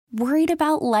Worried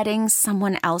about letting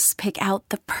someone else pick out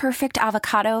the perfect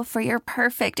avocado for your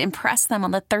perfect impress them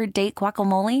on the third date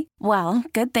guacamole? Well,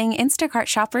 good thing Instacart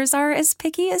shoppers are as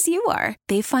picky as you are.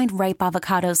 They find ripe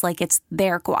avocados like it's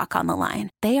their guac on the line.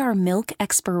 They are milk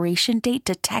expiration date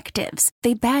detectives.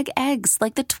 They bag eggs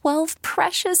like the 12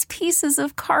 precious pieces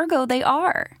of cargo they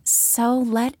are. So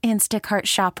let Instacart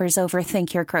shoppers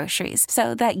overthink your groceries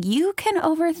so that you can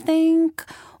overthink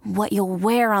what you'll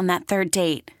wear on that third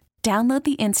date. Download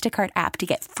the Instacart app to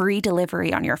get free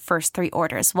delivery on your first 3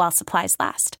 orders while supplies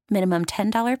last. Minimum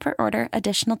 $10 per order.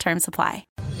 Additional terms apply.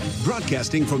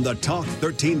 Broadcasting from the Talk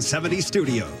 1370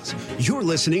 studios, you're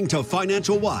listening to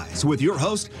Financial Wise with your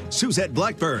host, Suzette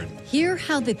Blackburn. Hear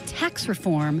how the tax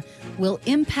reform will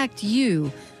impact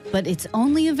you, but it's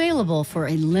only available for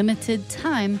a limited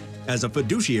time. As a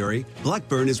fiduciary,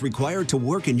 Blackburn is required to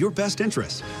work in your best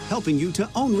interest, helping you to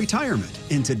own retirement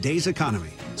in today's economy.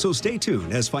 So stay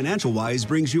tuned as Financial Wise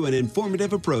brings you an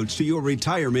informative approach to your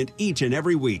retirement each and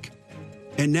every week.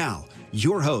 And now,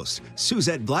 your host,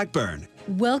 Suzette Blackburn.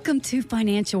 Welcome to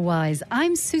Financial Wise.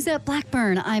 I'm Suzette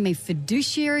Blackburn. I'm a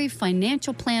fiduciary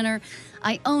financial planner.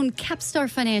 I own Capstar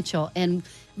Financial, and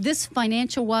this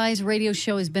Financial Wise radio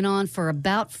show has been on for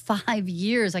about 5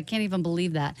 years. I can't even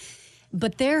believe that.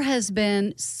 But there has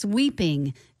been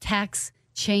sweeping tax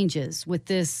changes with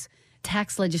this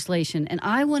tax legislation, and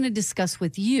I want to discuss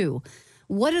with you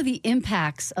what are the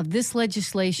impacts of this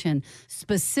legislation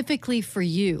specifically for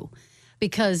you,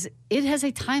 because it has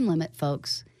a time limit,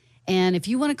 folks. And if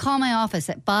you want to call my office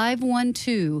at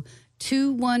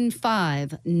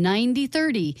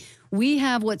 512-215-9030, we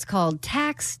have what's called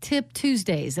Tax Tip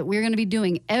Tuesdays that we're going to be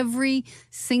doing every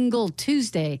single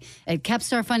Tuesday at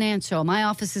Capstar Financial. My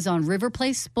office is on River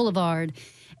Place Boulevard,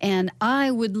 and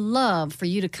I would love for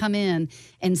you to come in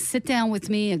and sit down with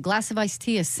me, a glass of iced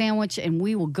tea, a sandwich, and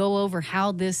we will go over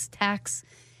how this tax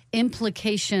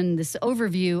implication, this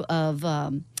overview of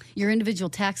your individual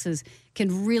taxes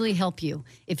can really help you.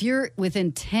 If you're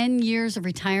within 10 years of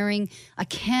retiring, I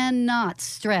cannot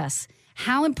stress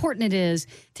how important it is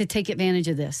to take advantage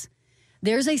of this.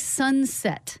 There's a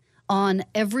sunset on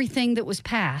everything that was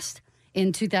passed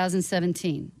in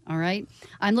 2017, all right?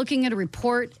 I'm looking at a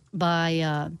report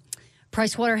by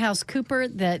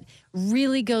PricewaterhouseCoopers that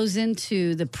really goes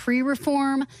into the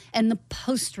pre-reform and the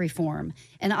post-reform.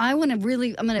 And I'm going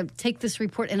to take this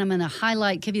report and I'm going to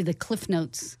highlight, give you the cliff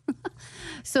notes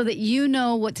so that you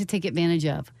know what to take advantage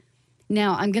of.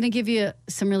 Now, I'm going to give you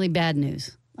some really bad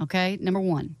news, okay? Number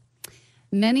one,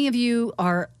 many of you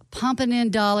are pumping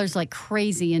in dollars like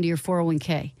crazy into your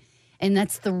 401k. And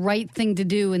that's the right thing to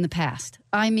do in the past.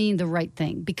 I mean the right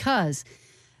thing. Because,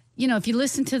 you know, if you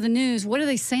listen to the news, what are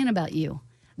they saying about you?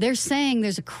 They're saying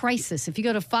there's a crisis. If you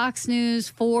go to Fox News,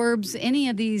 Forbes, any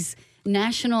of these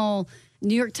national,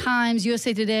 New York Times,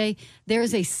 USA Today, there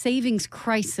is a savings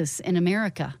crisis in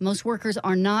America. Most workers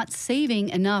are not saving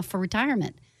enough for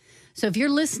retirement. So if you're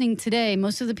listening today,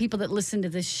 most of the people that listen to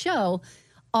this show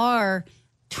are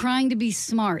trying to be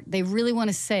smart. They really want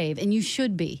to save, and you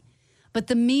should be. But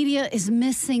the media is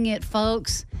missing it,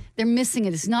 folks. They're missing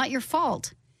it. It's not your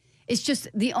fault. It's just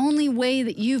the only way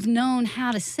that you've known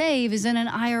how to save is in an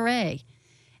IRA.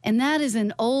 And that is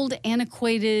an old,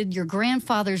 antiquated, your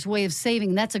grandfather's way of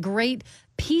saving. That's a great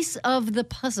piece of the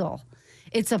puzzle.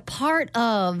 It's a part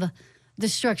of the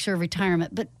structure of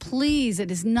retirement. But please, it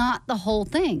is not the whole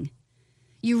thing.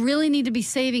 You really need to be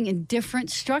saving in different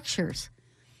structures.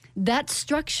 That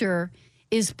structure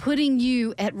is putting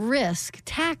you at risk,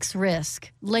 tax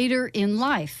risk, later in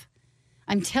life.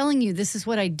 I'm telling you, this is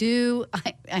what I do.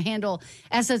 I handle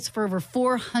assets for over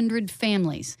 400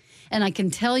 families. And I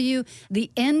can tell you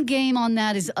the end game on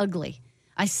that is ugly.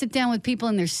 I sit down with people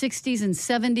in their 60s and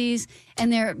 70s, and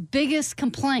their biggest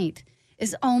complaint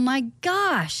is, oh my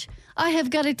gosh, I have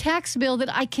got a tax bill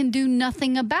that I can do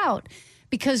nothing about.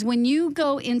 Because when you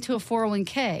go into a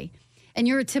 401k, and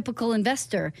you're a typical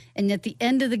investor, and at the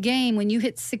end of the game, when you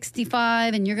hit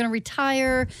 65 and you're going to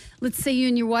retire, let's say you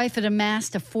and your wife had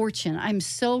amassed a fortune. I'm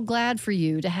so glad for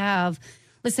you to have,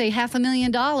 let's say,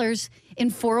 $500,000 in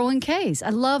 401ks. I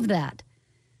love that.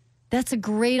 That's a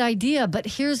great idea, but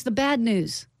here's the bad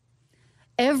news.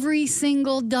 Every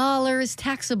single dollar is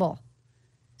taxable.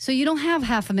 So you don't have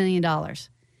 $500,000.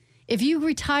 If you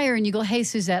retire and you go, hey,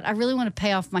 Suzette, I really want to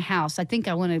pay off my house. I think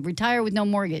I want to retire with no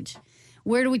mortgage.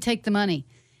 Where do we take the money?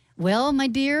 Well, my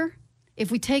dear,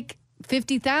 if we take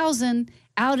 $50,000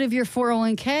 out of your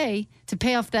 401k to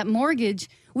pay off that mortgage,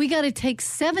 we got to take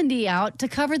 $70,000 out to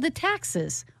cover the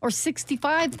taxes, or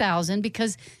 $65,000,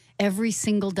 because every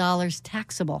single dollar's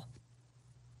taxable.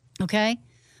 Okay?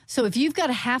 So if you've got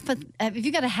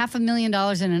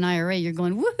 $500,000 in an IRA, you're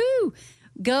going, woohoo!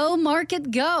 Go,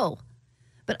 market, go.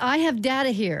 But I have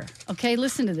data here. Okay,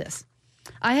 listen to this.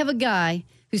 I have a guy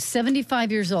who's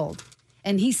 75 years old,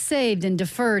 and he saved and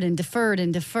deferred and deferred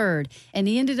and deferred, and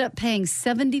he ended up paying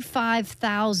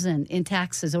 $75,000 in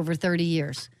taxes over 30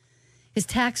 years. His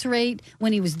tax rate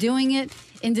when he was doing it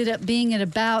ended up being at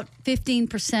about 15%,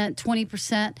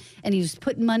 20%, and he was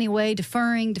putting money away,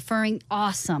 deferring.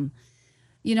 Awesome.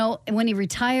 You know, and when he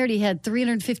retired, he had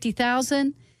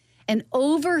 $350,000, and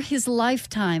over his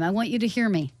lifetime, I want you to hear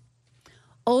me.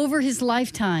 Over his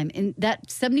lifetime, in that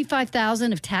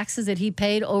 $75,000 of taxes that he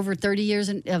paid over 30 years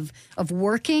of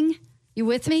working, you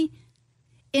with me,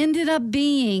 ended up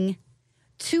being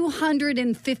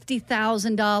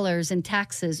 $250,000 in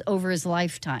taxes over his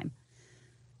lifetime.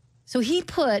 So he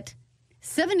put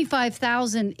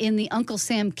 $75,000 in the Uncle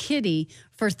Sam kitty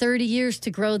for 30 years to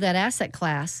grow that asset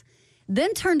class,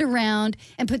 then turned around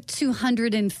and put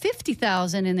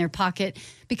 $250,000 in their pocket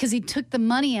because he took the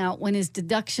money out when his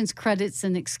deductions, credits,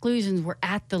 and exclusions were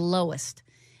at the lowest.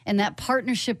 And that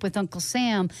partnership with Uncle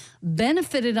Sam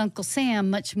benefited Uncle Sam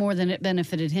much more than it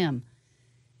benefited him.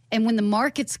 And when the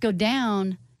markets go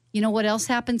down, you know what else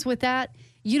happens with that?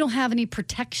 You don't have any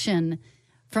protection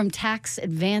from tax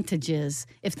advantages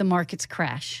if the markets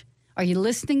crash. Are you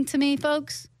listening to me,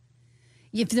 folks?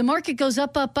 If the market goes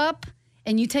up,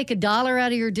 and you take $1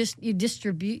 out of your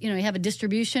you have a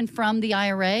distribution from the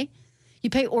IRA,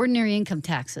 you pay ordinary income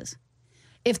taxes.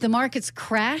 If the markets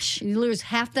crash and you lose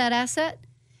half that asset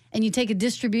and you take a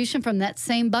distribution from that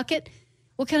same bucket,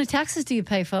 what kind of taxes do you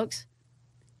pay, folks?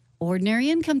 Ordinary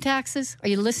income taxes. Are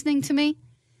you listening to me?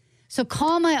 So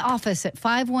call my office at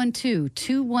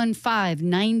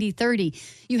 512-215-9030.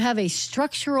 You have a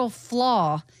structural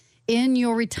flaw in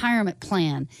your retirement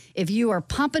plan. If you are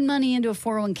pumping money into a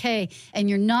 401k and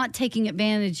you're not taking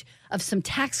advantage of some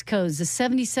tax codes, the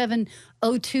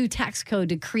 7702 tax code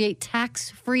to create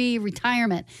tax-free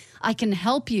retirement, I can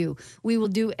help you. We will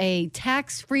do a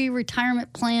tax-free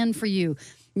retirement plan for you.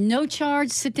 No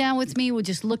charge. Sit down with me. We'll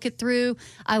just look it through.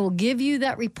 I will give you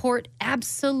that report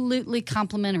absolutely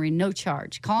complimentary, no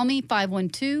charge. Call me,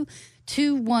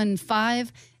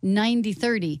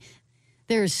 512-215-9030.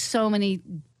 There's so many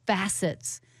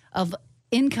facets of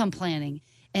income planning.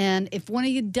 And if one of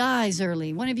you dies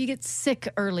early, one of you gets sick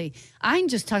early, I'm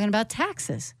just talking about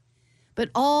taxes.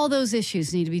 But all those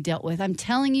issues need to be dealt with. I'm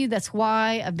telling you, that's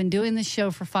why I've been doing this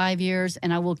show for 5 years,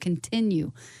 and I will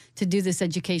continue to do this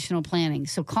educational planning.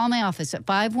 So call my office at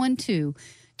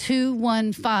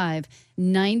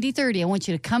 512-215-9030. I want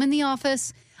you to come in the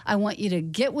office. I want you to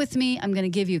get with me. I'm going to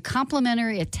give you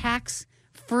complimentary, a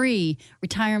tax-free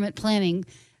retirement planning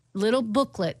little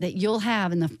booklet that you'll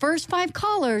have, and the first 5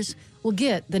 callers will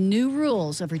get the new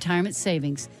rules of retirement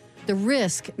savings, the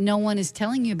risk no one is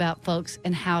telling you about, folks,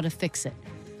 and how to fix it.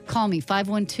 Call me,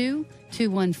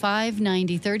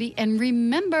 512-215-9030. And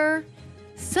remember,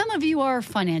 some of you are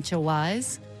financial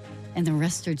wise, and the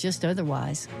rest are just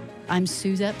otherwise. I'm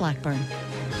Suzette Blackburn.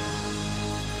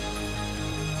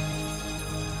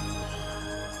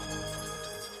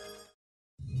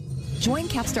 Join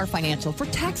Capstar Financial for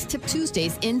Tax Tip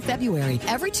Tuesdays in February.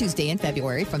 Every Tuesday in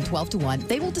February from 12 to 1,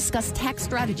 they will discuss tax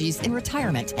strategies in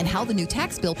retirement and how the new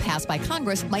tax bill passed by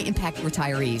Congress might impact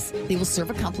retirees. They will serve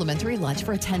a complimentary lunch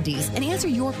for attendees and answer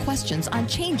your questions on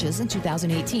changes in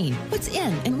 2018. What's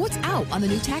in and what's out on the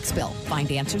new tax bill?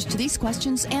 Find answers to these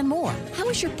questions and more. How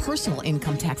is your personal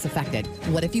income tax affected?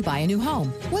 What if you buy a new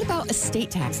home? What about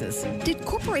estate taxes? Did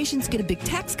corporations get a big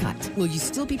tax cut? Will you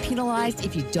still be penalized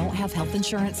if you don't have health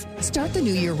insurance? Start the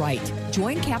new year right.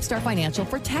 Join Capstar Financial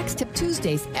for Tax Tip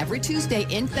Tuesdays every Tuesday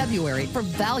in February for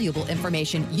valuable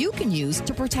information you can use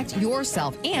to protect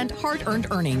yourself and hard-earned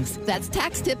earnings. That's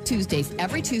Tax Tip Tuesdays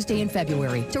every Tuesday in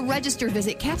February. To register,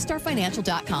 visit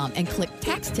capstarfinancial.com and click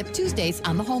Tax Tip Tuesdays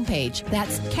on the homepage.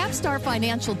 That's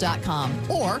capstarfinancial.com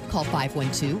or call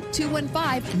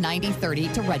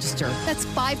 512-215-9030 to register. That's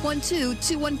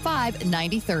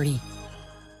 512-215-9030.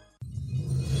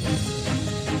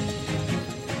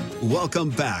 Welcome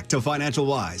back to Financial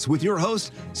Wise with your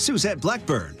host, Suzette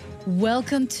Blackburn.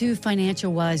 Welcome to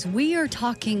Financial Wise. We are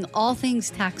talking all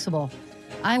things taxable.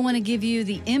 I want to give you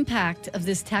the impact of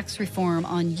this tax reform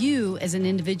on you as an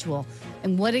individual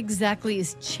and what exactly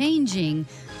is changing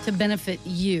to benefit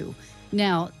you.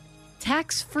 Now,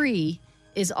 tax-free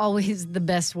is always the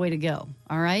best way to go,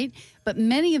 all right? But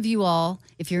many of you all,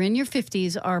 if you're in your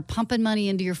 50s, are pumping money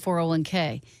into your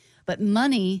 401k. But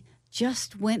money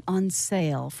just went on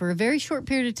sale for a very short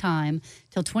period of time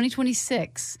till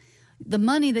 2026. The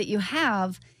money that you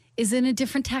have is in a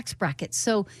different tax bracket.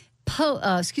 So,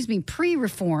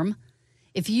 pre-reform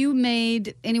If you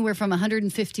made anywhere from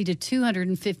 150 to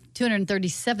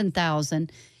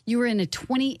 237,000, you were in a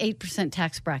 28%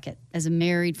 tax bracket as a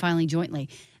married filing jointly.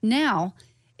 Now,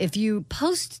 if you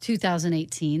post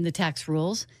 2018, the tax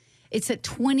rules, it's at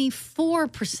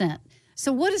 24%.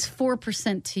 So what is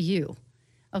 4% to you?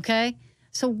 Okay?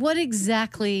 So what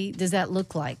exactly does that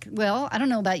look like? Well, I don't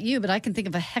know about you, but I can think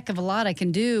of a heck of a lot I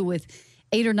can do with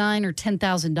 $8,000 or $9,000 or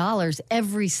 $10,000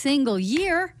 every single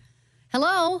year.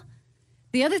 Hello?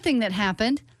 The other thing that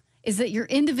happened is that your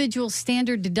individual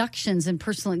standard deductions and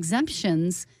personal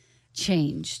exemptions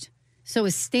changed. So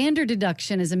a standard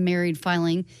deduction as a married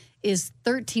filing is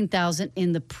 $13,000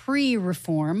 in the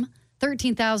pre-reform.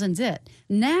 $13,000's it.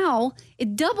 Now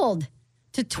it doubled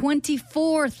to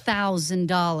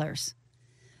 $24,000.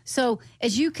 So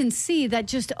as you can see, that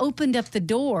just opened up the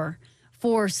door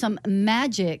for some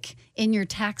magic in your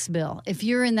tax bill. If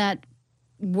you're in that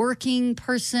working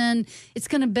person, it's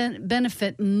going to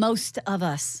benefit most of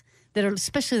us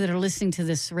especially that are listening to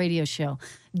this radio show.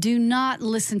 Do not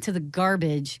listen to the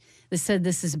garbage that said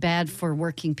this is bad for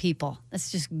working people.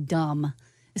 That's just dumb.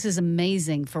 This is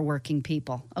amazing for working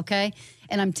people, okay?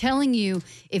 And I'm telling you,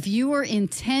 if you are in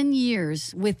 10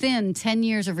 years, within 10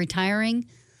 years of retiring,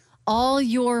 all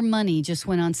your money just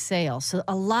went on sale. So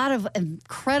a lot of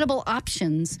incredible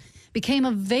options became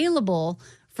available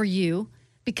for you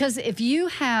because if you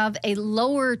have a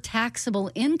lower taxable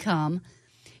income,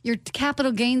 your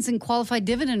capital gains and qualified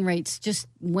dividend rates just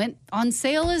went on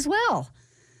sale as well.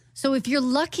 So if you're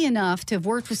lucky enough to have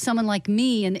worked with someone like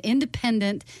me, an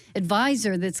independent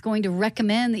advisor that's going to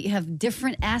recommend that you have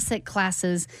different asset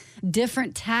classes,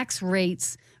 different tax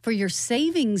rates for your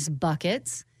savings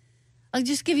buckets, I'll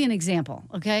just give you an example,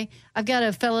 okay? I've got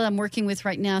a fellow I'm working with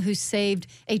right now who saved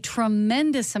a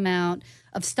tremendous amount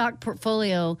of stock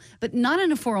portfolio, but not in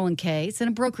a 401k. It's in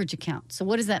a brokerage account. So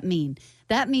what does that mean?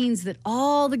 That means that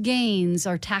all the gains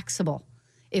are taxable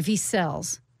if he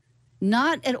sells.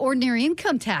 Not at ordinary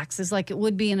income taxes like it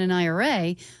would be in an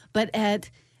IRA, but at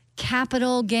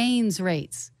capital gains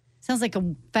rates. Sounds like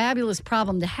a fabulous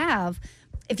problem to have.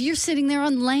 If you're sitting there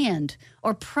on land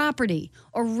or property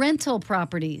or rental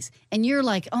properties and you're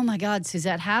like, oh my God,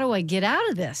 Suzette, how do I get out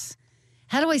of this?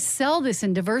 How do I sell this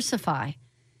and diversify?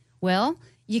 Well,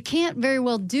 you can't very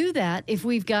well do that if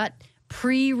we've got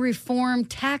pre-reform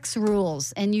tax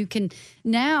rules. And you can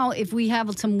now, if we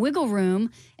have some wiggle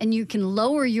room and you can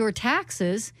lower your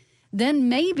taxes, then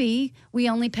maybe we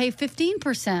only pay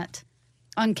 15%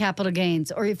 on capital gains.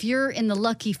 Or if you're in the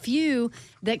lucky few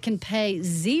that can pay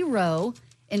zero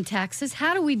in taxes,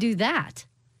 how do we do that?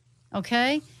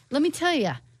 Okay, let me tell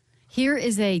you, here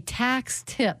is a tax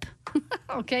tip.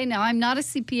 Okay, now I'm not a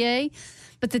CPA,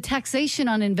 but the taxation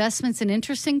on investments and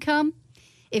interest income,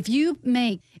 if you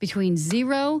make between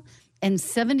 $0 and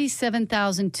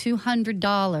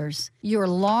 $77,200, your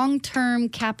long-term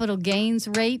capital gains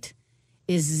rate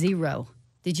is 0.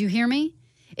 Did you hear me?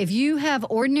 If you have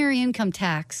ordinary income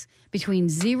tax between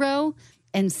 $0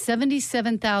 and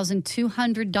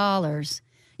 $77,200,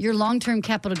 your long-term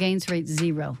capital gains rate is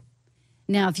 0.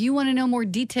 Now, if you want to know more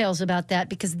details about that,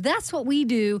 because that's what we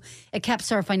do at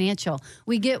Capstar Financial,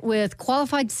 we get with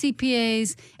qualified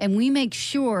CPAs and we make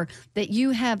sure that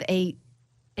you have a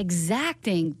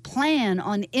exacting plan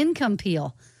on income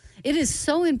peel. It is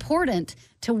so important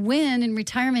to win in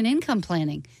retirement income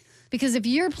planning, because if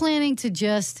you're planning to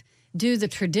just do the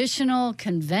traditional,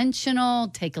 conventional,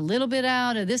 take a little bit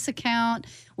out of this account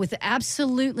with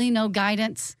absolutely no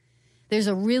guidance, there's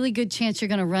a really good chance you're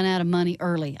going to run out of money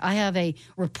early. I have a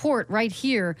report right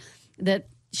here that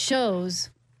shows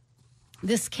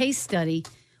this case study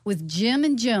with Jim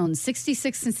and Joan,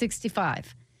 66 and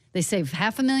 65. They save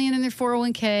 $500,000 in their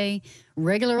 401k,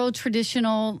 regular old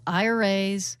traditional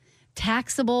IRAs,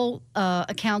 taxable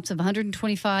accounts of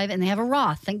 $125, and they have a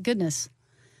Roth, thank goodness.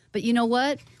 But you know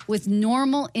what? With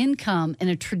normal income and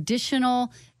a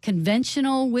traditional,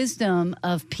 conventional wisdom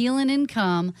of peeling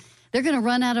income, they're going to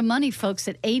run out of money, folks,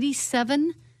 at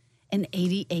 87 and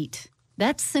 88.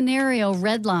 That scenario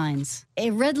redlines.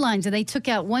 Redlines, and they took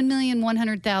out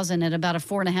 $1,100,000 at about a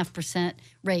 4.5%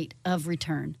 rate of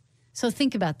return. So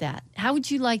think about that. How would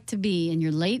you like to be in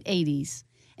your late 80s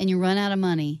and you run out of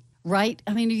money, right?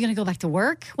 I mean, are you going to go back to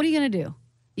work? What are you going to do?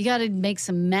 You got to make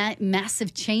some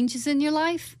massive changes in your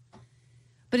life.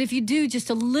 But if you do just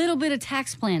a little bit of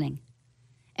tax planning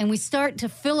and we start to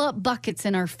fill up buckets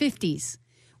in our 50s,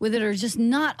 with it are just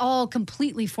not all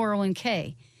completely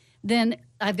 401k, then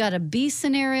I've got a B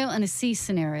scenario and a C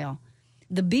scenario.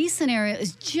 The B scenario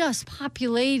is just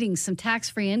populating some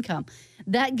tax-free income.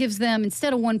 That gives them,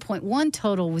 instead of 1.1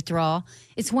 total withdrawal,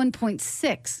 it's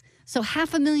 1.6. So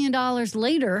 $500,000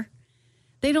 later,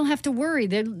 They don't have to worry.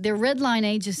 Their red line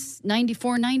age is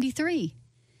 94, 93.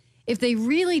 If they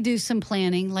really do some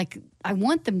planning, like I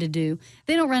want them to do,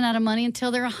 they don't run out of money until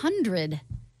they're 100.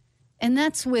 And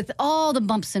that's with all the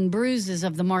bumps and bruises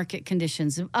of the market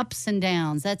conditions, ups and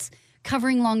downs. That's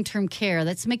covering long-term care.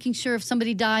 That's making sure if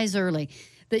somebody dies early,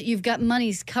 that you've got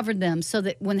money's covered them so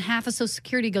that when half of Social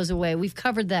Security goes away, we've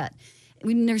covered that.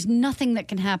 There's nothing that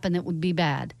can happen that would be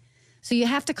bad. So you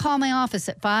have to call my office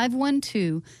at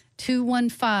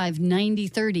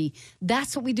 512-215-9030.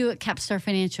 That's what we do at Capstar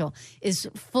Financial, is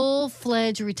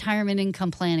full-fledged retirement income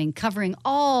planning, covering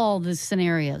all the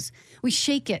scenarios. We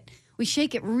shake it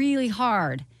really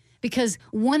hard because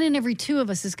 1 in every 2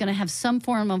 of us is going to have some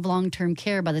form of long-term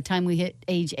care by the time we hit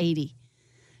age 80.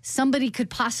 Somebody could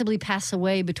possibly pass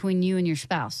away between you and your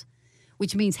spouse,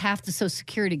 which means half the Social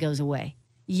Security goes away.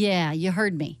 Yeah, you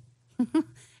heard me.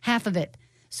 Half of it.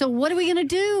 So what are we going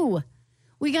to do?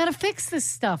 We got to fix this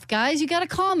stuff, guys. You got to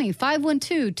call me,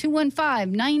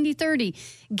 512-215-9030.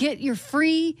 Get your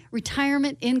free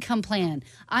retirement income plan.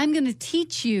 I'm going to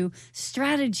teach you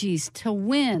strategies to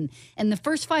win. And the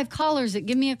first 5 callers that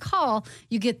give me a call,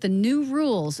 you get the new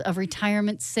rules of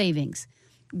retirement savings,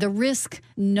 the risk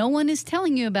no one is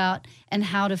telling you about, and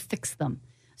how to fix them.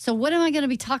 So what am I going to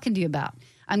be talking to you about?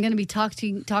 I'm going to be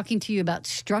talking to you about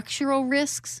structural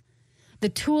risks, the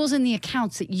tools and the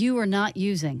accounts that you are not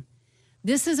using.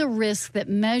 This is a risk that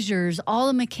measures all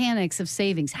the mechanics of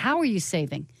savings. How are you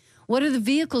saving? What are the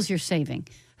vehicles you're saving?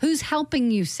 Who's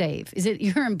helping you save? Is it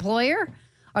your employer?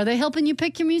 Are they helping you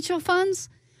pick your mutual funds?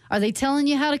 Are they telling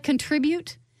you how to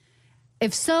contribute?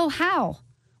 If so, how?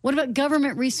 What about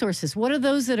government resources? What are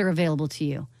those that are available to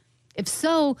you? If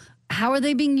so, how are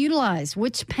they being utilized?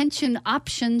 Which pension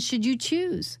options should you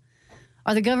choose?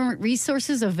 Are the government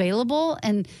resources available?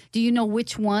 And do you know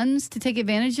which ones to take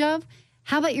advantage of?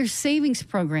 How about your savings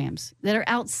programs that are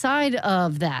outside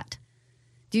of that?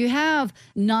 Do you have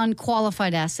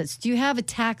non-qualified assets? Do you have a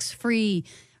tax-free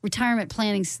retirement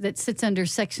planning that sits under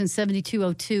Section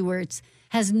 7202 where it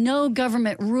has no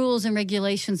government rules and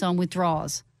regulations on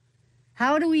withdrawals?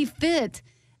 How do we fit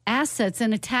assets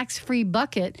in a tax-free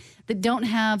bucket that don't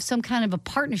have some kind of a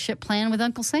partnership plan with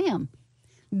Uncle Sam?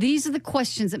 These are the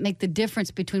questions that make the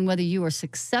difference between whether you are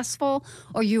successful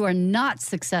or you are not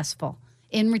successful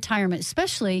in retirement,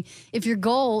 especially if your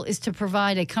goal is to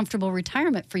provide a comfortable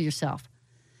retirement for yourself.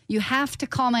 You have to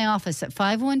call my office at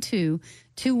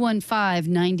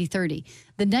 512-215-9030.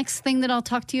 The next thing that I'll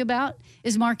talk to you about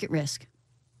is market risk.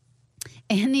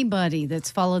 Anybody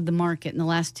that's followed the market in the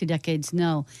last 2 decades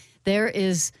know there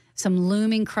is some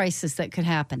looming crisis that could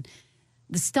happen.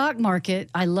 The stock market,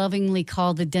 I lovingly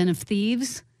call the den of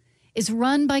thieves, is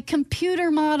run by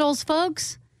computer models,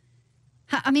 folks.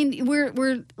 I mean,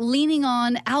 we're leaning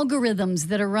on algorithms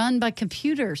that are run by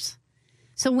computers.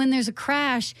 So when there's a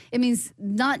crash, it means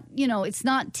it's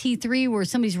not T3 where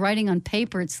somebody's writing on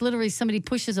paper. It's literally somebody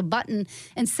pushes a button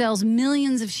and sells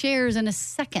millions of shares in a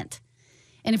second.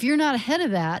 And if you're not ahead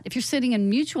of that, if you're sitting in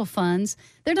mutual funds,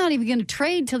 they're not even going to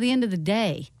trade till the end of the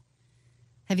day.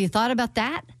 Have you thought about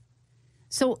that?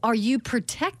 So are you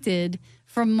protected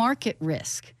from market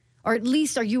risk? Or at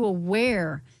least are you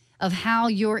aware of how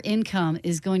your income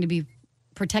is going to be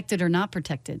protected or not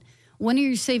protected? When are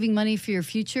you saving money for your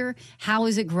future? How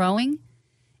is it growing?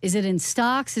 Is it in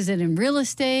stocks? Is it in real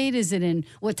estate? Is it in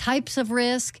what types of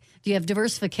risk? Do you have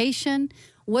diversification?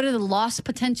 What are the loss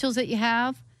potentials that you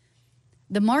have?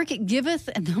 The market giveth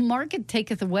and the market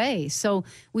taketh away. So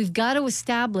we've got to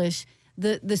establish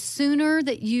the sooner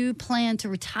that you plan to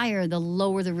retire, the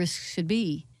lower the risk should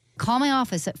be. Call my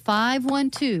office at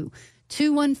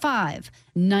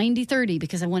 512-215-9030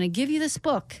 because I want to give you this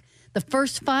book. The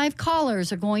first 5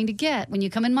 callers are going to get, when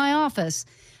you come in my office,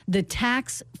 the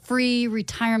tax-free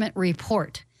retirement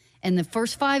report. And the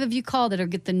first 5 of you call that will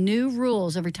get the new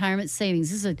rules of retirement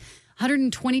savings. This is a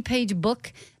 120-page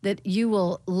book that you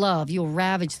will love. You'll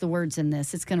ravage the words in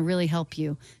this. It's going to really help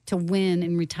you to win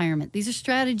in retirement. These are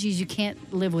strategies you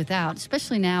can't live without,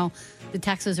 especially now the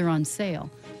taxes are on sale.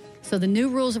 So the new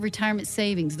rules of retirement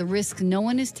savings, the risks no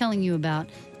one is telling you about,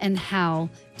 and how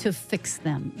to fix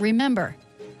them. Remember,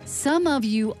 some of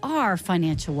you are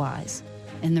financial wise,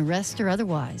 and the rest are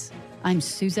otherwise. I'm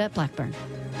Suzette Blackburn.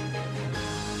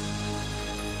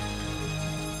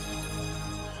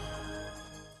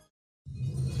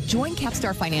 Join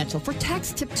Capstar Financial for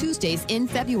Tax Tip Tuesdays in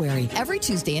February. Every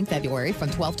Tuesday in February from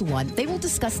 12 to 1, they will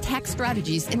discuss tax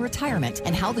strategies in retirement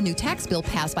and how the new tax bill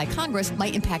passed by Congress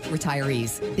might impact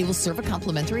retirees. They will serve a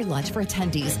complimentary lunch for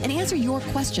attendees and answer your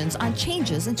questions on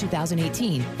changes in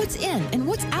 2018. What's in and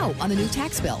what's out on the new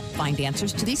tax bill? Find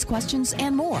answers to these questions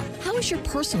and more. How is your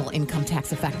personal income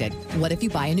tax affected? What if you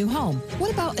buy a new home?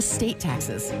 What about estate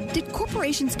taxes? Did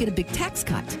corporations get a big tax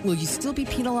cut? Will you still be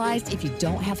penalized if you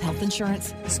don't have health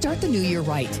insurance? Start the new year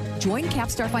right. Join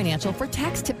Capstar Financial for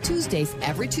Tax Tip Tuesdays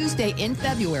every Tuesday in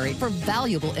February for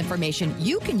valuable information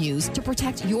you can use to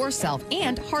protect yourself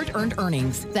and hard-earned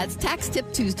earnings. That's Tax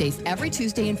Tip Tuesdays every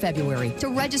Tuesday in February. To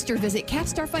register, visit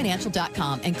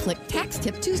capstarfinancial.com and click Tax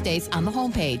Tip Tuesdays on the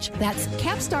homepage. That's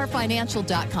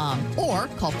capstarfinancial.com or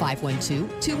call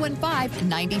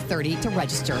 512-215-9030 to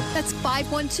register. That's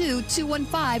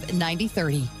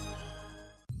 512-215-9030.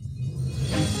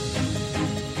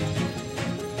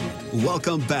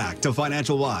 Welcome back to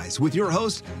Financial Wise with your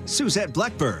host, Suzette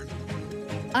Blackburn.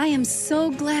 I am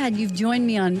so glad you've joined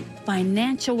me on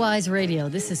Financial Wise Radio.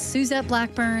 This is Suzette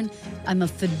Blackburn. I'm a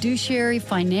fiduciary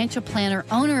financial planner,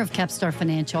 owner of Capstar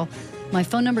Financial. My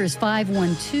phone number is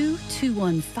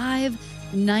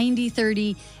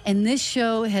 512-215-9030. And this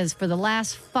show has, for the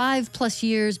last 5+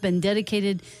 years, been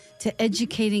dedicated to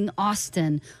educating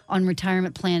Austin on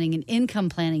retirement planning and income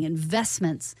planning,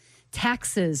 investments,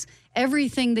 taxes,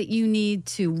 everything that you need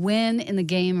to win in the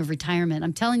game of retirement.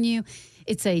 I'm telling you,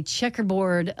 it's a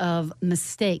checkerboard of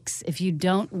mistakes if you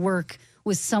don't work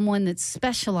with someone that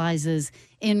specializes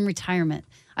in retirement.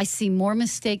 I see more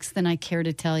mistakes than I care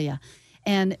to tell you.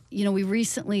 And, you know, we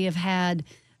recently have had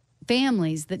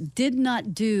families that did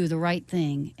not do the right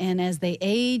thing. And as they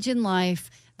age in life,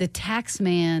 the tax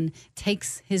man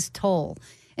takes his toll.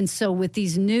 And so with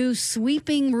these new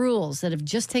sweeping rules that have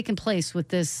just taken place with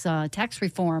this tax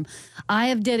reform, I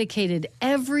have dedicated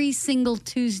every single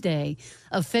Tuesday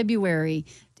of February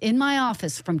in my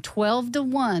office from 12 to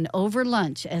 1 over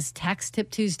lunch as Tax Tip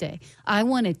Tuesday. I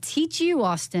want to teach you,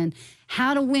 Austin,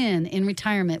 how to win in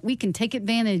retirement. We can take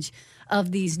advantage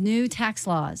of these new tax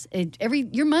laws.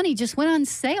 Your money just went on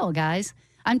sale, guys.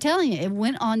 I'm telling you, it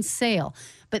went on sale.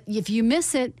 But if you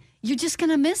miss it, you're just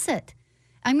going to miss it.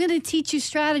 I'm going to teach you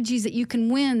strategies that you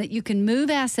can win, that you can move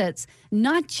assets,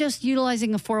 not just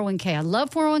utilizing a 401k. I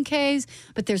love 401ks,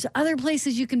 but there's other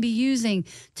places you can be using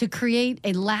to create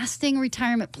a lasting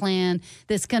retirement plan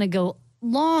that's going to go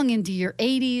long into your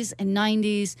 80s and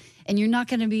 90s, and you're not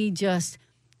going to be just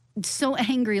so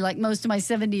angry like most of my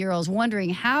 70-year-olds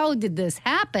wondering, how did this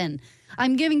happen?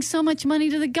 I'm giving so much money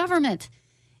to the government.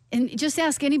 And just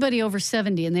ask anybody over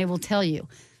 70 and they will tell you.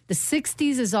 The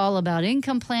 60s is all about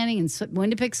income planning and when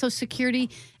to pick Social Security.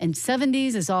 And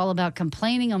 70s is all about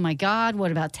complaining, oh my God, what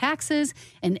about taxes?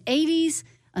 And 80s,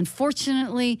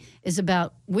 unfortunately, is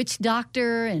about which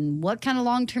doctor and what kind of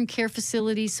long-term care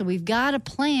facility. So we've got a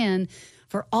plan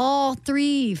for all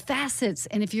three facets.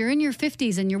 And if you're in your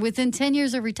 50s and you're within 10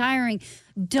 years of retiring,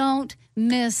 don't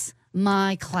miss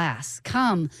my class.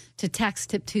 Come to Tax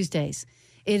Tip Tuesdays.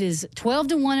 It is 12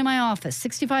 to 1 in my office,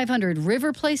 6500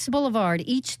 River Place Boulevard,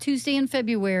 each Tuesday in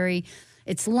February.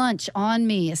 It's lunch on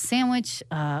me, a sandwich,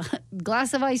 a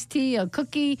glass of iced tea, a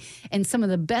cookie, and some of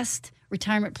the best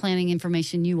retirement planning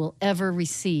information you will ever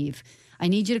receive. I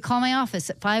need you to call my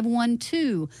office at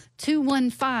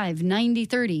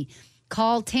 512-215-9030.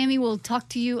 Call. Tammy will talk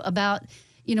to you about,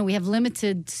 we have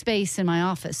limited space in my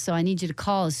office, so I need you to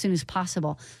call as soon as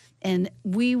possible. And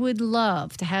we would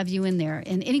love to have you in there.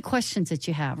 And any questions that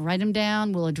you have, write them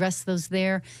down. We'll address those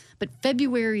there. But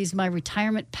February is my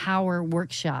Retirement Power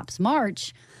Workshops.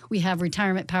 March, we have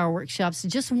Retirement Power Workshops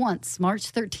just once,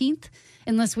 March 13th,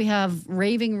 unless we have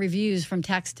raving reviews from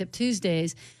Tax Tip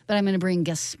Tuesdays. But I'm going to bring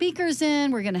guest speakers in.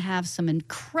 We're going to have some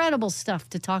incredible stuff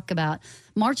to talk about.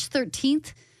 March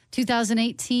 13th,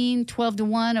 2018, 12 to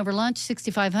 1 over lunch,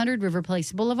 6500 River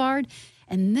Place Boulevard.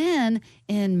 And then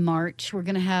in March, we're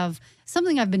going to have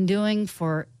something I've been doing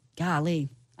for,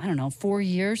 4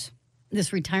 years,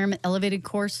 this retirement elevated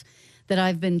course that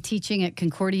I've been teaching at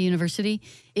Concordia University.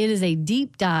 It is a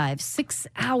deep dive, 6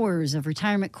 hours of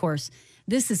retirement course.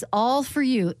 This is all for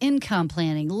you, income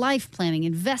planning, life planning,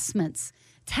 investments,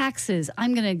 taxes.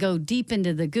 I'm going to go deep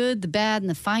into the good, the bad, and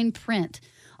the fine print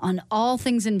on all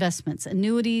things investments,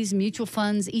 annuities, mutual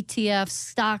funds, ETFs,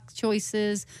 stock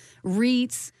choices,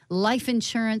 REITs, life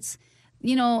insurance.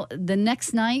 The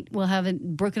next night we'll have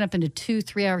it broken up into 2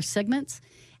 3-hour segments.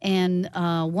 And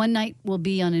one night will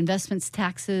be on investments,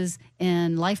 taxes,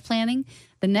 and life planning.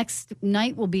 The next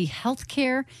night will be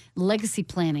healthcare, legacy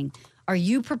planning. Are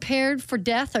you prepared for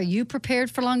death? Are you prepared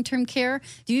for long-term care?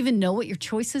 Do you even know what your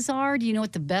choices are? Do you know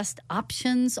what the best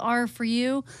options are for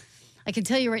you? I can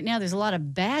tell you right now, there's a lot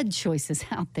of bad choices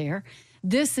out there.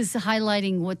 This is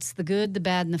highlighting what's the good, the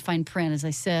bad, and the fine print, as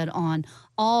I said, on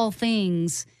all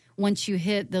things once you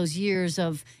hit those years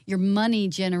of your money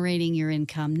generating your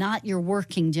income, not your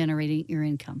working generating your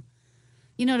income.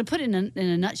 You know, to put it in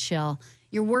a nutshell,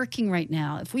 you're working right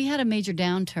now. If we had a major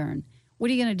downturn, what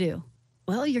are you going to do?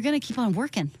 Well, you're going to keep on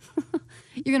working.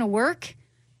 You're going to work,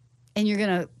 and you're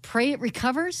going to pray it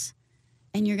recovers,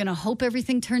 and you're going to hope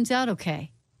everything turns out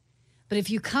okay. But if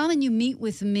you come and you meet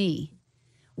with me,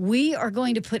 we are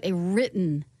going to put a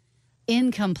written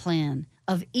income plan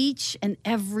of each and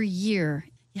every year.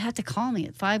 You have to call me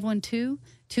at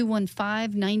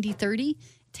 512-215-9030.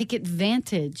 Take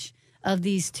advantage of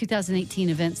these 2018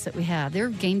 events that we have. They're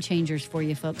game changers for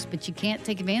you folks, but you can't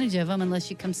take advantage of them unless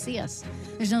you come see us.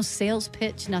 There's no sales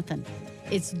pitch, nothing.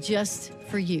 It's just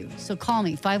for you. So call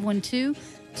me,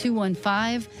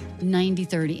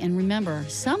 512-215-9030. And remember,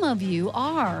 some of you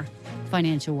are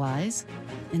financial wise,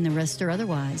 and the rest are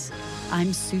otherwise.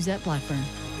 I'm Suzette Blackburn.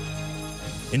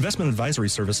 Investment advisory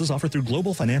services offered through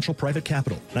Global Financial Private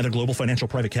Capital. Neither Global Financial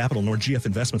Private Capital nor GF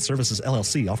Investment Services,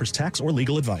 LLC offers tax or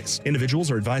legal advice. Individuals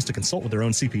are advised to consult with their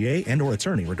own CPA and or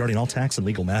attorney regarding all tax and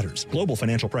legal matters. Global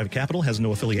Financial Private Capital has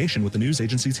no affiliation with the news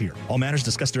agencies here. All matters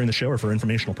discussed during the show are for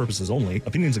informational purposes only.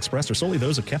 Opinions expressed are solely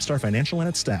those of Capstar Financial and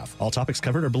its staff. All topics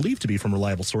covered are believed to be from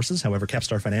reliable sources. However,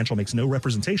 Capstar Financial makes no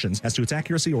representations as to its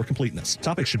accuracy or completeness.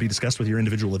 Topics should be discussed with your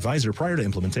individual advisor prior to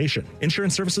implementation.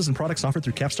 Insurance services and products offered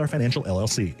through Capstar Financial,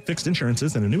 LLC. Fixed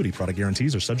insurances and annuity product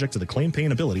guarantees are subject to the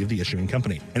claim-paying ability of the issuing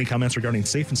company. Any comments regarding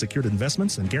safe and secured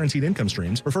investments and guaranteed income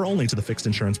streams refer only to the fixed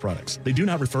insurance products. They do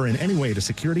not refer in any way to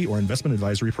security or investment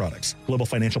advisory products. Global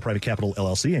Financial Private Capital,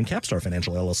 LLC and Capstar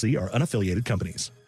Financial, LLC are unaffiliated companies.